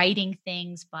 by writing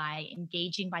things, by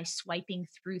engaging, by swiping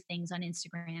through things on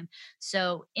Instagram.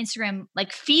 So Instagram,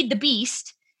 like feed the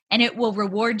beast, and it will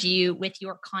reward you with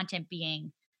your content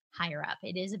being higher up.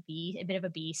 It is a bit of a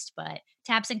beast, but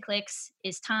taps and clicks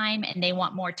is time, and they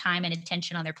want more time and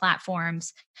attention on their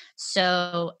platforms.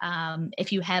 So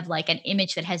if you have like an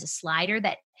image that has a slider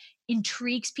that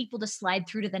intrigues people to slide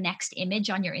through to the next image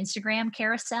on your Instagram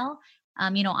carousel,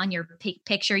 on your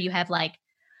picture, you have like,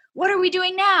 what are we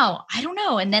doing now? I don't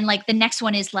know. And then like the next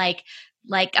one is like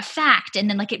a fact. And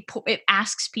then like it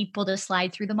asks people to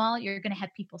slide through them all. You're going to have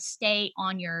people stay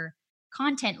on your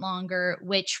content longer,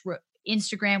 which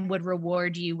Instagram would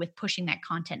reward you with pushing that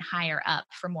content higher up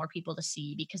for more people to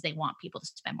see, because they want people to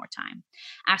spend more time.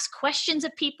 Ask questions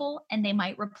of people and they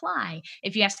might reply.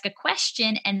 If you ask a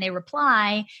question and they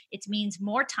reply, it means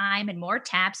more time and more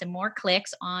taps and more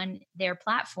clicks on their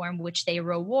platform, which they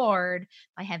reward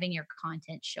by having your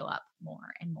content show up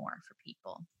more and more for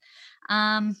people.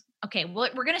 Okay, well,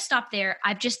 we're going to stop there.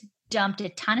 I've just dumped a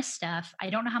ton of stuff.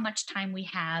 I don't know how much time we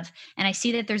have, and I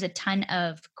see that there's a ton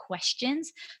of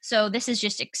questions. So this is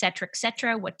just et cetera, et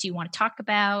cetera. What do you want to talk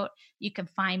about? You can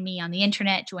find me on the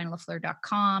internet,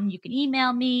 joannalafleur.com. You can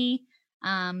email me,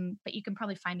 but you can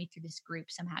probably find me through this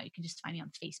group somehow. You can just find me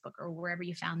on Facebook or wherever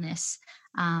you found this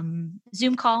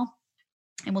Zoom call,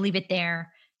 and we'll leave it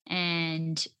there.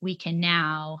 And we can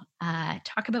now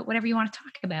talk about whatever you want to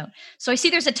talk about. So I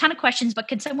see there's a ton of questions, but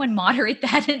can someone moderate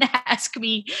that and ask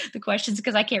me the questions,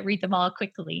 because I can't read them all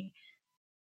quickly?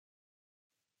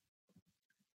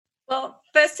 Well,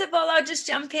 first of all, I'll just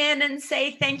jump in and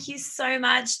say thank you so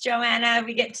much, Joanna.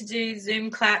 We get to do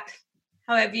Zoom clap,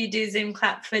 however you do Zoom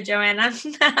clap for Joanna.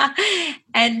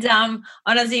 And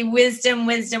honestly, wisdom.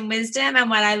 And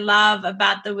what I love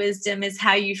about the wisdom is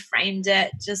how you framed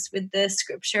it, just with the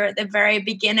scripture at the very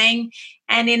beginning.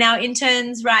 And in our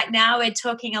interns right now, we're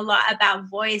talking a lot about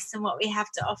voice and what we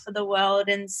have to offer the world.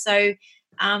 And so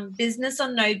business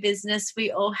or no business,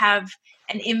 we all have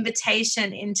an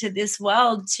invitation into this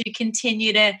world to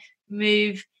continue to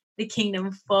move the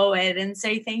kingdom forward. And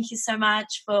so thank you so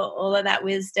much for all of that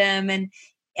wisdom. And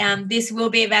this will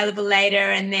be available later,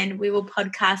 and then we will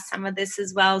podcast some of this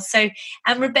as well. So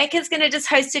Rebecca's going to just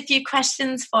host a few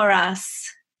questions for us.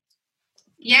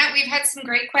 Yeah, we've had some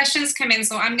great questions come in.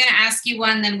 So I'm going to ask you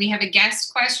one, then we have a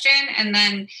guest question.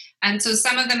 And so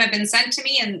some of them have been sent to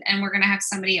me, and we're going to have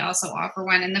somebody also offer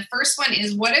one. And the first one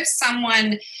is, what if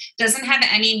someone doesn't have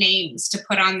any names to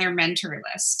put on their mentor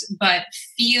list, but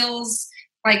feels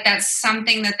like that's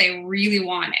something that they really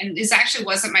want? And this actually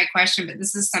wasn't my question, but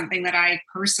this is something that I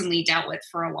personally dealt with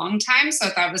for a long time. So I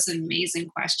thought it was an amazing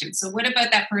question. So what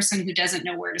about that person who doesn't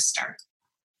know where to start?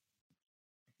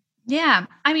 Yeah,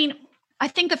 I mean, I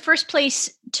think the first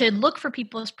place to look for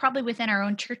people is probably within our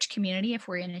own church community, if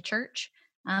we're in a church.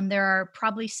 There are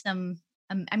probably some,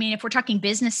 if we're talking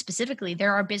business specifically,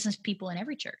 there are business people in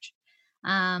every church.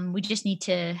 We just need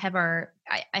to have our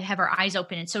eyes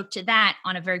open. And so to that,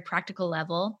 on a very practical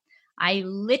level, I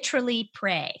literally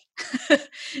pray. This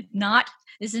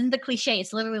isn't the cliche.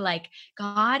 It's literally like,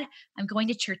 God, I'm going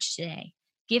to church today.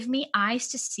 Give me eyes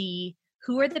to see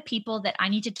who are the people that I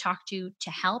need to talk to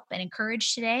help and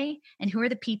encourage today, and who are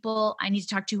the people I need to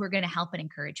talk to who are going to help and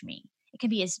encourage me. It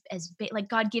can be as big, like,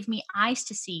 God, give me eyes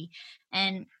to see.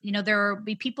 And, there will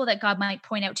be people that God might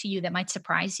point out to you that might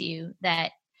surprise you,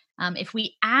 that if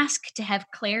we ask to have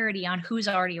clarity on who's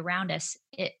already around us,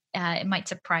 it might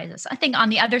surprise us. I think on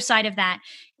the other side of that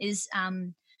is,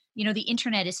 the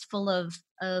internet is full of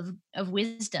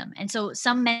wisdom. And so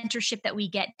some mentorship that we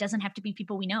get doesn't have to be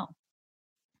people we know.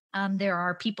 There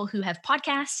are people who have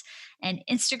podcasts and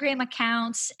Instagram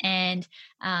accounts and,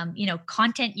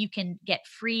 content you can get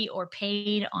free or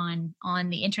paid on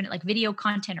the internet, like video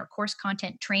content or course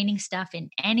content, training stuff,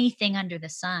 and anything under the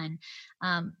sun.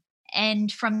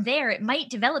 and from there it might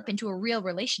develop into a real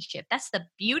relationship. That's the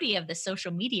beauty of the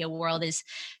social media world, is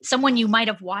someone you might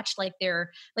have watched like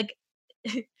their like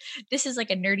this is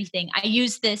like a nerdy thing. I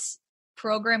use this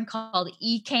program called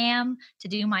Ecamm to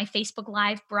do my Facebook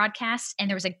Live broadcasts. And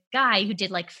there was a guy who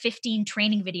did like 15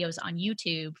 training videos on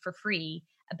YouTube for free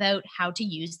about how to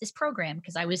use this program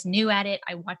because I was new at it.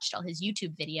 I watched all his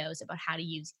YouTube videos about how to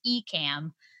use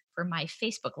Ecamm for my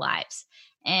Facebook Lives.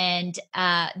 And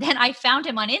then I found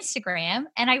him on Instagram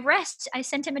and I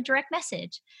sent him a direct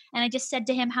message and I just said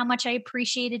to him how much I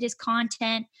appreciated his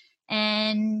content.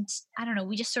 And I don't know,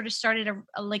 we just sort of started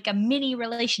a mini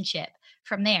relationship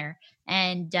from there.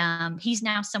 And he's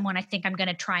now someone I think I'm going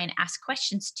to try and ask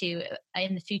questions to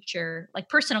in the future, like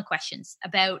personal questions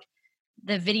about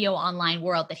the video online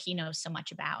world that he knows so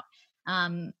much about.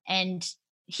 And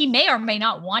he may or may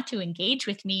not want to engage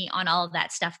with me on all of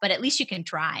that stuff, but at least you can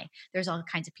try. There's all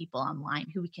kinds of people online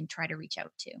who we can try to reach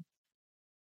out to.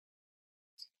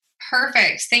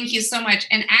 Perfect. Thank you so much.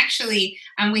 And actually,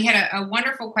 we had a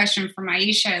wonderful question from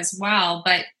Aisha as well,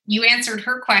 but you answered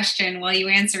her question while you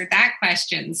answered that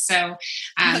question. So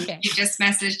Okay. You just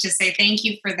messaged to say thank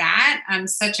you for that.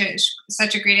 Such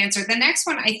a great answer. The next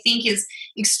one I think is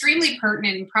extremely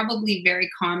pertinent and probably very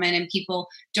common, and people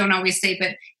don't always say,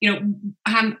 but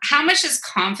how much does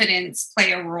confidence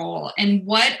play a role, and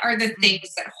what are the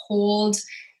things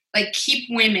that keep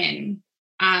women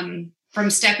from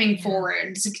stepping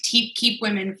forward, to keep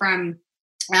women from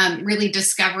really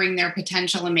discovering their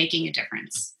potential and making a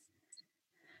difference?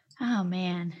 Oh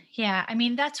man. Yeah. I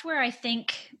mean, that's where I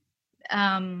think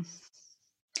that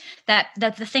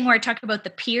the thing where I talk about the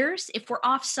peers, if we're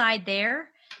offside there,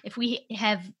 if we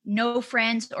have no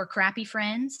friends or crappy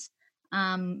friends,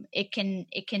 it can,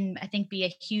 I think, be a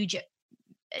huge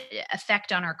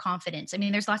effect on our confidence. I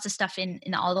mean, there's lots of stuff in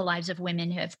all the lives of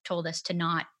women who have told us to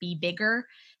not be bigger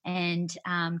and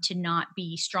to not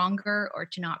be stronger or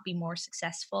to not be more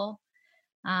successful.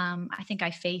 I think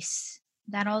I face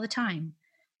that all the time.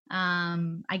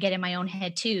 I get in my own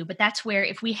head too, but that's where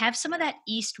if we have some of that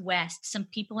east-west, some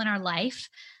people in our life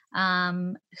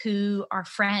who are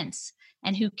friends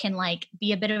and who can like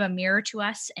be a bit of a mirror to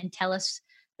us and tell us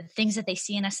the things that they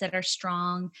see in us that are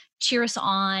strong, cheer us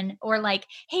on, or like,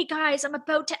 hey guys, I'm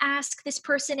about to ask this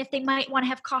person if they might want to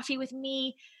have coffee with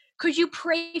me. Could you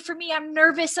pray for me? I'm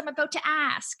nervous. I'm about to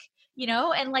ask,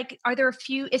 and like,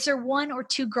 is there one or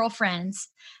two girlfriends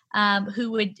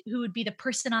who would be the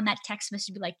person on that text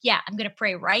message, be like, yeah, I'm going to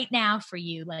pray right now for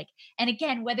you. Like, and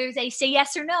again, whether they say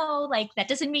yes or no, like that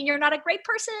doesn't mean you're not a great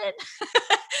person.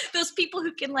 Those people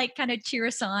who can like kind of cheer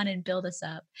us on and build us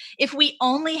up. If we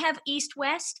only have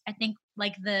East-West, I think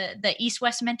like the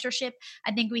East-West mentorship,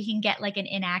 I think we can get like an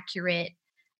inaccurate,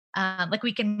 like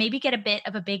we can maybe get a bit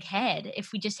of a big head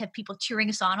if we just have people cheering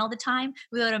us on all the time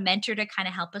without a mentor to kind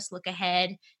of help us look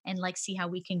ahead and like see how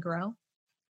we can grow.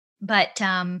 But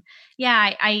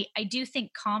yeah, I do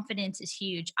think confidence is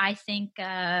huge. I think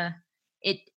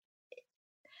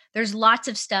there's lots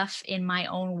of stuff in my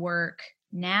own work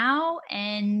now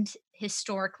and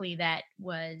historically that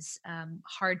was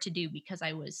hard to do because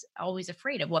I was always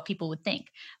afraid of what people would think.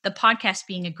 The podcast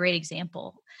being a great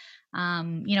example.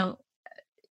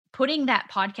 Putting that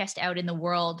podcast out in the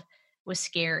world was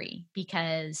scary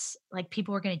because like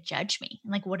people were going to judge me.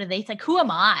 And like, what do they think? Who am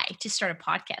I to start a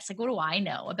podcast? Like, what do I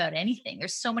know about anything?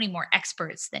 There's so many more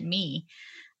experts than me.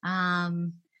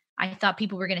 I thought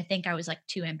people were going to think I was like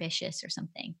too ambitious or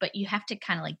something, but you have to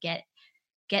kind of like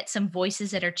get some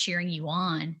voices that are cheering you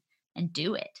on and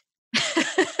do it.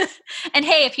 And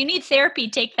hey, if you need therapy,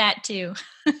 take that too.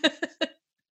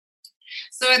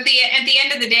 So at the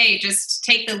end of the day, just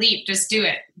take the leap, just do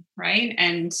it, right?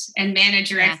 And manage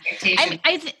your expectations.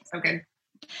 Okay.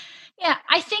 Yeah,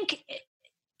 I think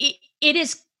it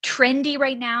is trendy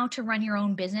right now to run your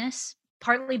own business,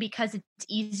 partly because it's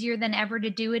easier than ever to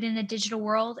do it in a digital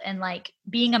world. And like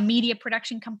being a media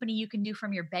production company, you can do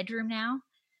from your bedroom now.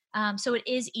 So it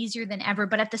is easier than ever.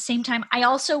 But at the same time, I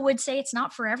also would say it's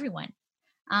not for everyone.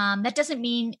 That doesn't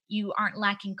mean you aren't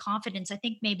lacking confidence. I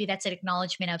think maybe that's an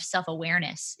acknowledgement of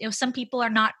self-awareness. Some people are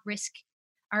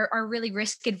are really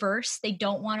risk adverse. They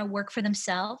don't want to work for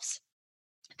themselves.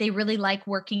 They really like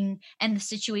working, and the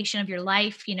situation of your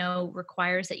life,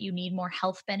 requires that you need more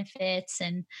health benefits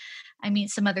and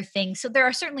some other things. So there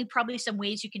are certainly probably some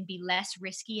ways you can be less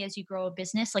risky as you grow a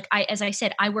business. Like as I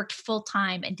said, I worked full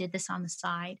time and did this on the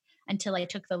side until I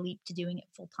took the leap to doing it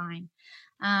full time.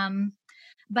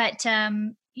 But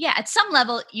yeah, at some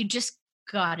level, you just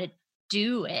got to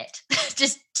do it.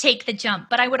 Just take the jump.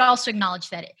 But I would also acknowledge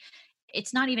that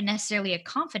it's not even necessarily a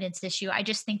confidence issue. I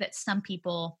just think that some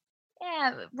people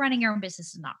yeah, running your own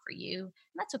business is not for you. And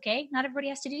that's okay. Not everybody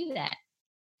has to do that.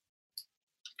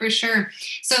 For sure.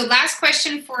 So last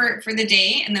question for the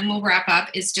day, and then we'll wrap up,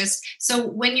 is just, so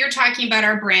when you're talking about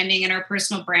our branding and our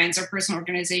personal brands, our personal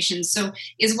organizations, so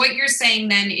is what you're saying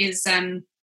then is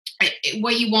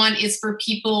what you want is for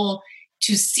people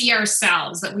to see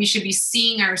ourselves, that we should be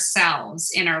seeing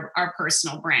ourselves in our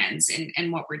personal brands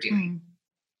and what we're doing.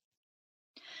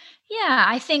 Yeah,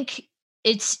 I think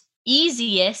it's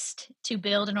easiest to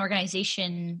build an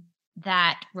organization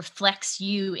that reflects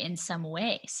you in some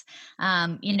ways.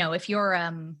 If you're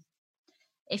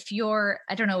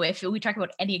I don't know, if we talk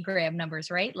about Enneagram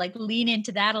numbers, right? Like lean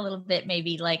into that a little bit,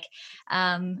 maybe like,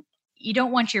 you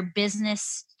don't want your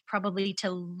business probably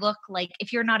to look like,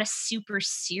 if you're not a super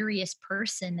serious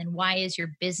person, then why is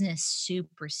your business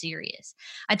super serious?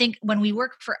 I think when we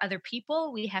work for other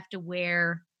people, we have to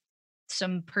wear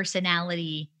some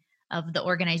personality of the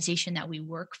organization that we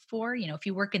work for. If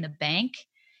you work in the bank,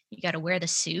 you got to wear the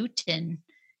suit and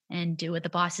do what the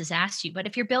boss has asked you. But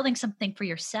if you're building something for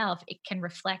yourself, it can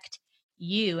reflect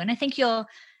you. And I think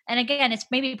and again, it's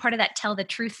maybe part of that tell the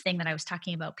truth thing that I was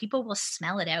talking about. People will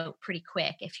smell it out pretty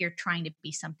quick if you're trying to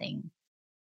be something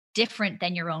different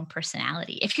than your own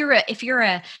personality. If you're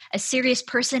a serious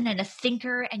person and a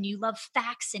thinker and you love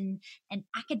facts and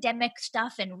academic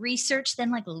stuff and research,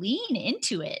 then like lean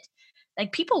into it.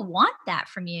 Like people want that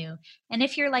from you. And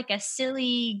if you're like a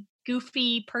silly,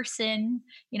 goofy person,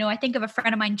 I think of a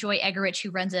friend of mine, Joy Egerich,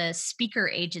 who runs a speaker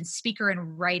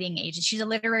and writing agent. She's a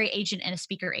literary agent and a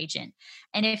speaker agent.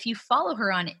 And if you follow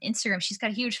her on Instagram, she's got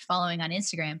a huge following on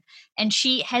Instagram. And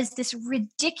she has this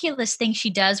ridiculous thing she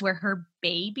does where her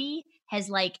baby has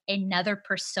like another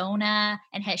persona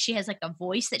and she has like a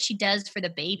voice that she does for the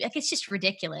baby. Like it's just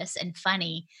ridiculous and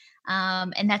funny.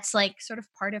 And that's like sort of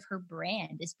part of her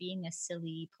brand, is being a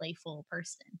silly, playful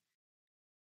person.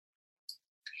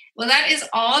 Well, that is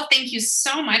all. Thank you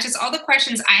so much. It's all the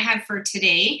questions I have for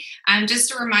today.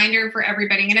 Just a reminder for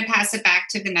everybody, I'm going to pass it back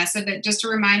to Vanessa, but just a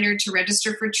reminder to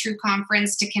register for True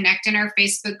Conference, to connect in our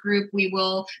Facebook group. We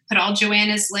will put all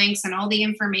Joanna's links and all the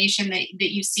information that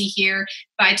you see here.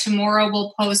 By tomorrow,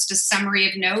 we'll post a summary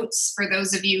of notes for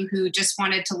those of you who just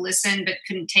wanted to listen but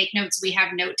couldn't take notes. We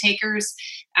have note takers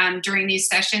during these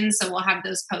sessions, so we'll have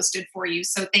those posted for you.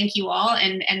 So thank you all,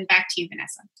 and back to you,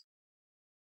 Vanessa.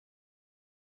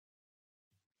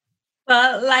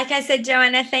 Well, like I said,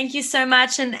 Joanna, thank you so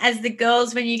much. And as the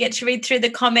girls, when you get to read through the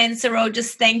comments, are all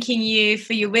just thanking you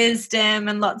for your wisdom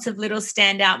and lots of little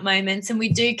standout moments. And we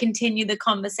do continue the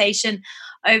conversation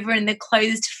over in the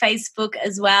closed Facebook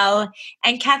as well.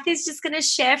 And Kathy's just going to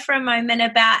share for a moment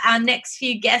about our next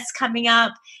few guests coming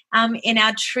up in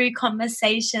our True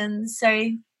Conversations. So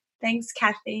thanks,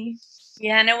 Kathy.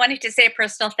 Yeah, and I wanted to say a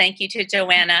personal thank you to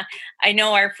Joanna. I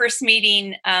know our first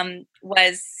meeting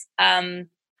was...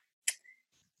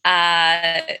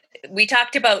 we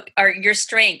talked about your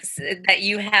strengths, that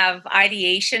you have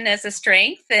ideation as a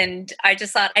strength, and I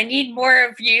just thought I need more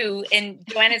of you. And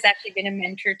Joanna's actually been a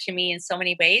mentor to me in so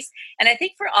many ways. And I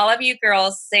think for all of you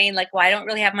girls saying like, well, I don't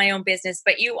really have my own business,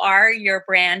 but you are your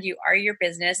brand, you are your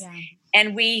business. Yeah.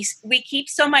 And we keep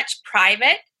so much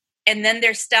private, and then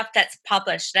there's stuff that's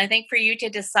published. And I think for you to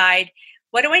decide,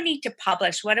 what do I need to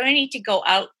publish? What do I need to go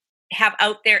have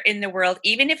out there in the world,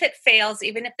 even if it fails,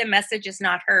 even if the message is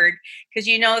not heard, because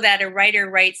you know that a writer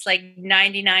writes like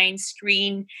 99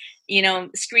 screenwriters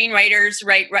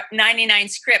write 99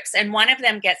 scripts, and one of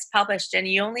them gets published, and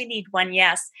you only need one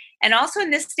yes. And also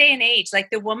in this day and age, like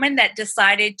the woman that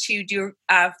decided to do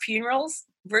funerals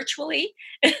virtually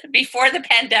before the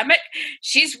pandemic,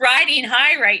 she's riding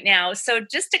high right now. So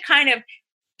just to kind of,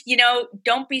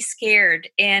 don't be scared.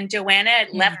 And Joanna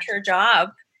left her job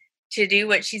to do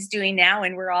what she's doing now,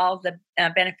 and we're all the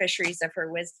beneficiaries of her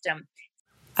wisdom.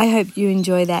 I hope you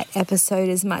enjoy that episode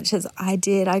as much as I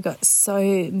did. I got so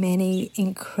many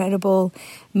incredible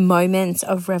moments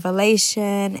of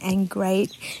revelation and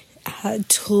great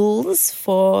tools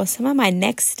for some of my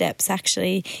next steps,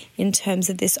 actually, in terms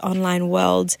of this online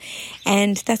world.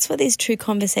 And that's what these True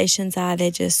Conversations are.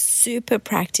 They're just super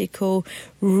practical,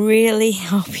 really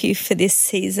help you for this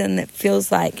season that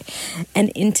feels like an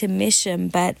intermission,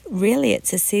 but really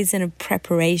it's a season of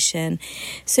preparation.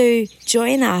 So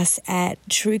join us at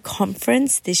True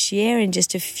Conference this year in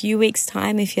just a few weeks'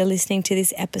 time if you're listening to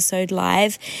this episode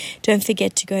live. Don't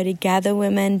forget to go to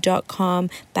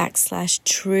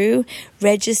gatherwomen.com/true.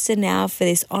 Register now for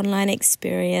this online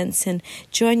experience and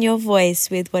join your voice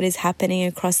with what is happening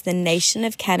across the nation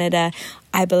of Canada.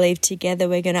 I believe together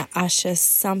we're going to usher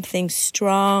something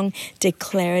strong,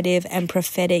 declarative, and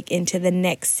prophetic into the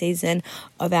next season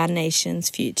of our nation's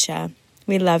future.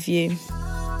 We love you.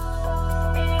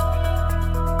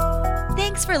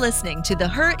 Thanks for listening to the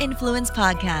Her Influence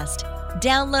podcast.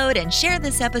 Download and share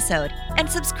this episode and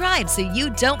subscribe so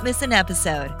you don't miss an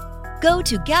episode. Go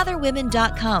to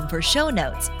gatherwomen.com for show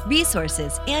notes,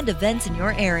 resources, and events in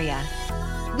your area.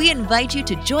 We invite you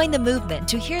to join the movement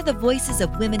to hear the voices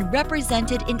of women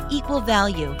represented in equal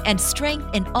value and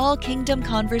strength in all kingdom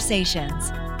conversations,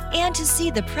 and to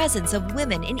see the presence of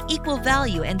women in equal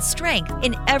value and strength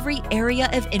in every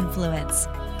area of influence.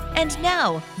 And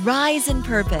now, rise in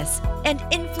purpose and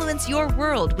influence your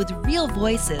world with real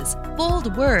voices,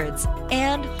 bold words,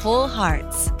 and whole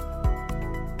hearts.